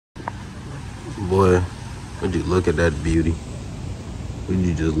Boy, would you look at that beauty? Would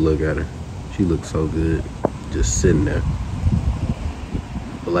you just look at her? She looks so good, just sitting there.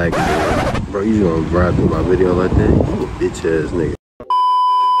 Black, bro, you gonna ride through my video like that? You a bitch ass nigga.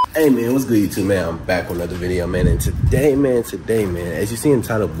 Hey man, what's good YouTube, man? I'm back with another video, man. And today, man, as you see in the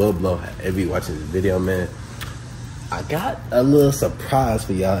title, below, every watching this video, man, I got a little surprise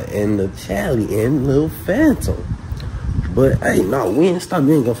for y'all in the Charlie and Lil Phantom. But hey, no, we ain't stop.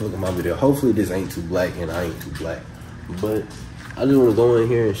 You ain't gonna fuck with my video. Hopefully this ain't too black and I ain't too black. But I just wanna go in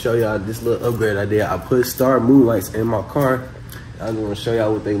here and show y'all this little upgrade I did. I put star moonlights in my car. I just wanna show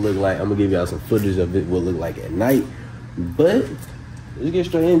y'all what they look like. I'm gonna give y'all some footage of it, what it look like at night. But let's get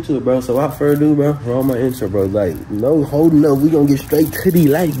straight into it, bro. So without further ado, bro, roll my intro, bro. Like, no holding up. We gonna get straight to the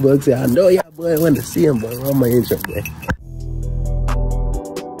lights, bro. I know y'all boy want to see them, bro. Roll my intro, bro.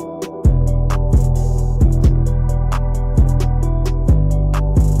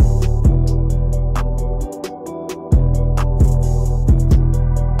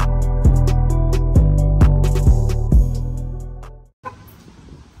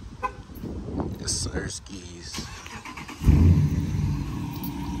 Skis.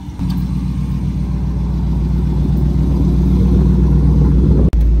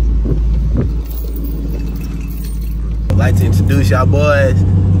 I'd like to introduce y'all boys.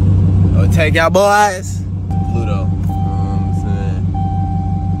 I'll take y'all boys. Pluto. You know what I'm saying?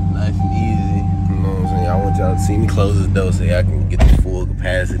 Nice and easy. You know what I'm saying? I want y'all to see me close this door so y'all can get the full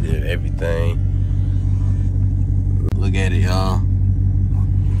capacity of everything. Look at it, y'all.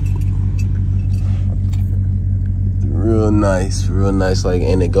 Real nice, like,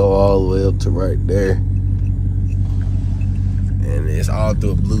 and it go all the way up to right there. And it's all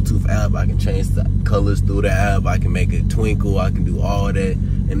through a Bluetooth app. I can change the colors through the app. I can make it twinkle. I can do all that,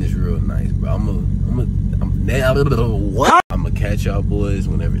 and it's real nice, bro. I'm gonna catch y'all boys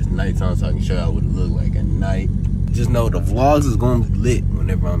whenever it's nighttime, so I can show y'all what it look like at night. Just know the vlogs is gonna be lit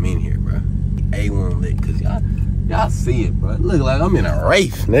whenever I'm in here, bro. A1 lit, cause y'all see it, bro. It look like I'm in a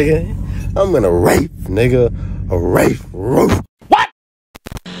Wraith, nigga. I'm in a Wraith, nigga. A Wraith roof. What?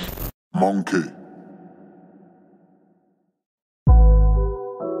 Monkey.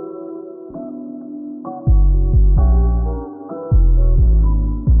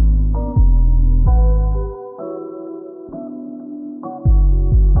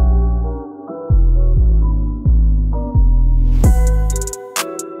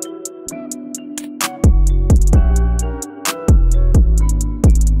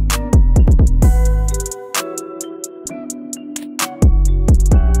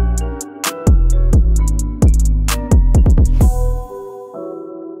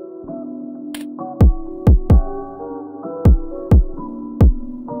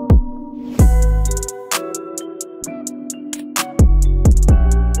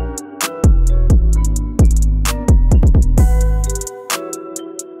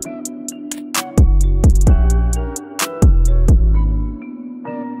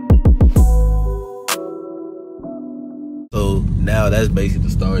 So now that's basically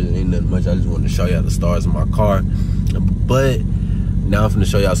the stars. It ain't nothing much. I just wanted to show y'all the stars in my car. But now I'm finna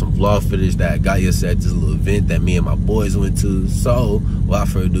show y'all some vlog footage that I got yesterday at this little event that me and my boys went to. So without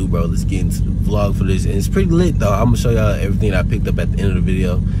further ado, bro, let's get into the vlog footage. And it's pretty lit though. I'm gonna show y'all everything I picked up at the end of the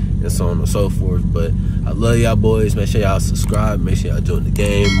video and so on and so forth. But I love y'all boys. Make sure y'all subscribe. Make sure y'all join the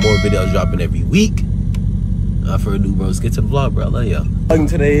game. More videos dropping every week. Without further ado, bro, let's get to the vlog, bro. I love y'all.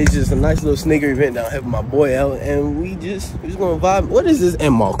 Today is just a nice little sneaker event down here with my boy out, and we just gonna vibe. What is this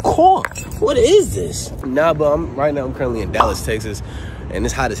in my car? What is this? Nah, but right now I'm currently in Dallas, Texas, and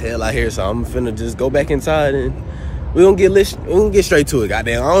it's hot as hell out here, so I'm finna just go back inside and we gonna get straight to it.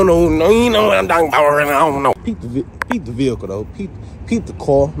 Goddamn, I don't know, you know what I'm talking about. I don't know. Peep the vehicle though. Peep the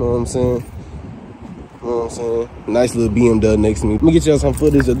car. Know what I'm saying? You know what I'm saying? Nice little BMW next to me. Let me get y'all some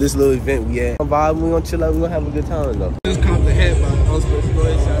footage of this little event we had. I'm vibing, we gonna chill out, we gonna have a good time though. Just cop the hat, man.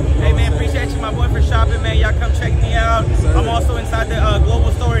 Hey man, appreciate you, my boy, for shopping, man. Y'all come check me out. I'm also inside the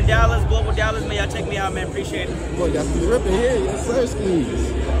Global store in Dallas, Global Dallas, man. Y'all check me out, man. Appreciate it. Boy, y'all some ripping here, yes sir,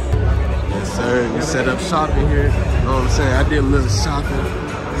 skis. Yes sir, we set up shopping here. You know what I'm saying? I did a little shopping,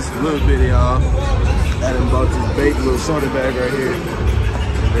 just a little bit, y'all. I done bought this bait little soda bag right here.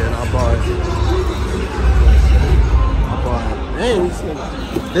 And then I bought dang,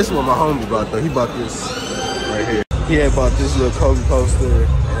 this is what my homie bought though. He bought this right here. He had bought this little Kobe poster,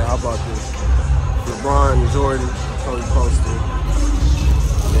 and I bought this LeBron Jordan Kobe poster.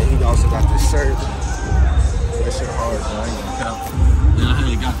 And then he also got this shirt. That shit hard, so I ain't gonna count. Then I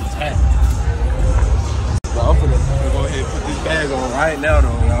ain't got this hat. But I'm finna go ahead and put this bag on right now though,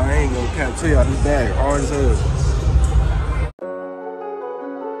 y'all. I ain't gonna count to y'all. This bag hard as hell.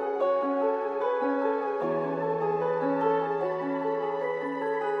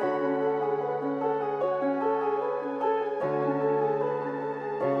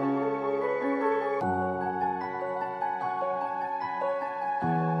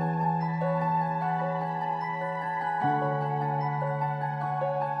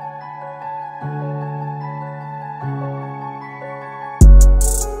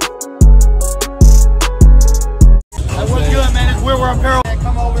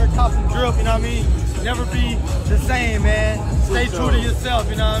 know what I mean? Never be the same, man. Stay true to yourself,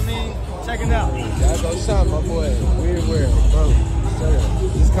 you know what I mean? Check it out. Y'all go shop, my boy. Weird world, bro.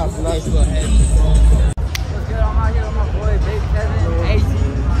 Just cop a nice little hat. What's good? I'm out here with my boy Bapekevin, 18. We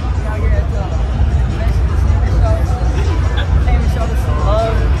out here at the convention sneaker show. Came to show us some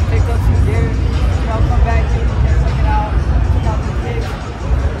love, picked up some gear. You know, come back here, check it out. Check out the kicks.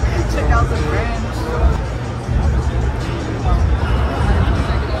 Check out the brand.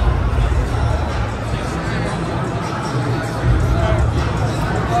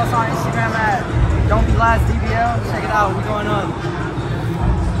 Follow us on Instagram at Don't Be Last DBL. Check it out. What's going on?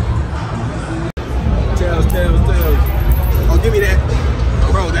 Tails. Oh, give me that.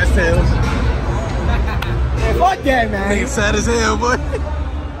 Bro, that's Tails. Man, fuck that, man. Niggas sad as hell, boy.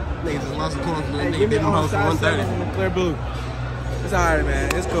 Niggas just lost the coin for Hey, niggas give me didn't host for 130. in the clear blue. It's alright,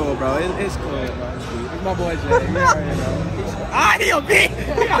 man. It's cool, bro. It's cool, bro. It's my boy Jay. You already know. Ah, he a bitch.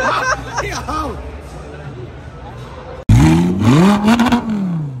 He a hoe.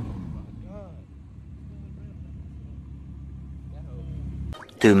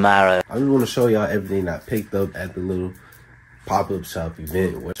 Tomorrow. I just want to show y'all everything that I picked up at the little pop-up shop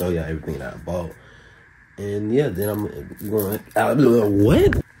event. We'll show y'all everything that I bought. And yeah, then we're going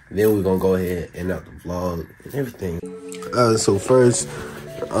what? Then we're gonna go ahead and out the vlog and everything. So first,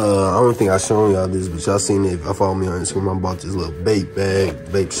 I don't think I shown y'all this, but y'all seen it. If I follow me on Instagram, I bought this little vape bag,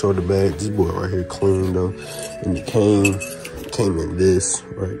 vape shoulder bag. This boy right here clean though. And it came in this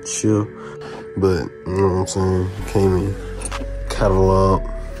right chill. But you know what I'm saying? It came in catalog,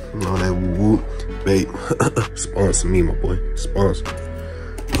 you know that whoop vape. Sponsor me, my boy. Sponsor. You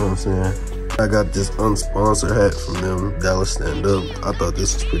know what I'm saying? I got this unsponsored hat from them, Dallas Stand Up. I thought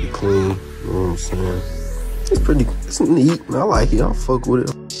this was pretty clean. You know what I'm saying? It's neat. I like it. I'll fuck with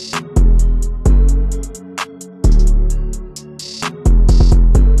it.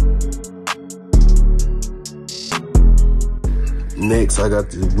 Next, I got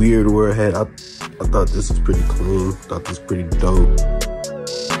this weird wear hat. I thought this was pretty clean. Thought this was pretty dope.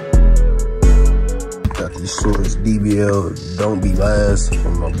 Got these shorts, DBL, Don't Be Last.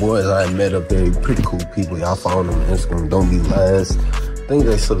 From my boys I met up there, pretty cool people. Y'all follow them on Instagram, Don't Be Last. I think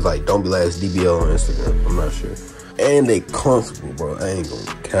they look like Don't Be Last DBL on Instagram. I'm not sure. And they comfortable, bro. I ain't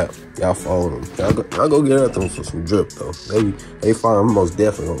gonna cap. Y'all follow them. Y'all go get at them for some drip though. They find most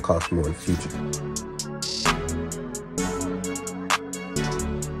definitely gonna cost more in the future.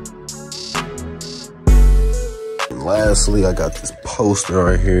 Lastly, I got this poster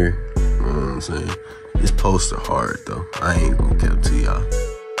right here. You know what I'm saying? This poster hard though. I ain't gonna give it to y'all.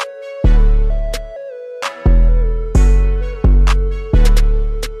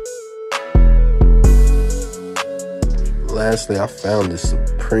 Lastly, I found this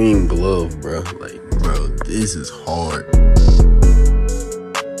Supreme glove, bro. Like, bro, this is hard.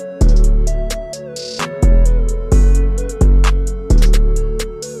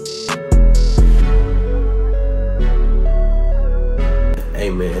 Hey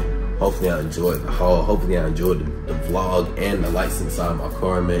man, hopefully I enjoyed the haul. Hopefully I enjoyed the vlog and the lights inside my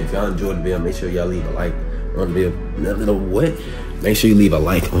car, man. If y'all enjoyed the video, make sure y'all leave a like on the video. What? Make sure you leave a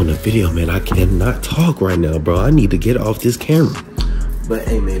like on the video, man. I cannot talk right now, bro. I need to get off this camera. But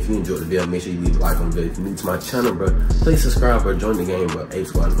hey man, if you enjoyed the video, make sure you leave a like on the video. If you're new to my channel, bro, please subscribe, bro. Join the game, bro. A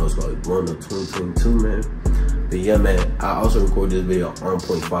Squad, No Squad, blowing up 2022, man. But yeah, man, I also recorded this video on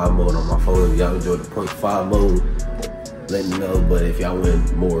 0.5 mode on my phone. If y'all enjoyed the 0.5 mode, let me know. But if y'all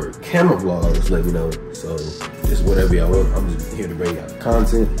want more camera vlogs, let me know. So just whatever y'all want. I'm just here to bring y'all the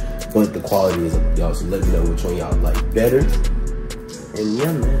content, but the quality is up to y'all. So let me know which one y'all like better. And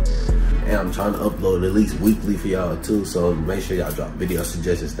yeah, man. And I'm trying to upload at least weekly for y'all too. So make sure y'all drop video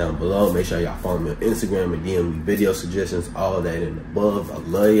suggestions down below. Make sure y'all follow me on Instagram and DM me video suggestions. All that and above. I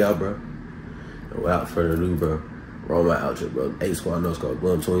love y'all, bro. And without further ado, bro, roll my outro, bro. A Squad, No Squad,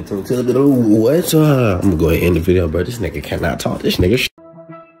 Bloom 2022. What? I'm gonna go ahead and end the video, bro. This nigga cannot talk. This nigga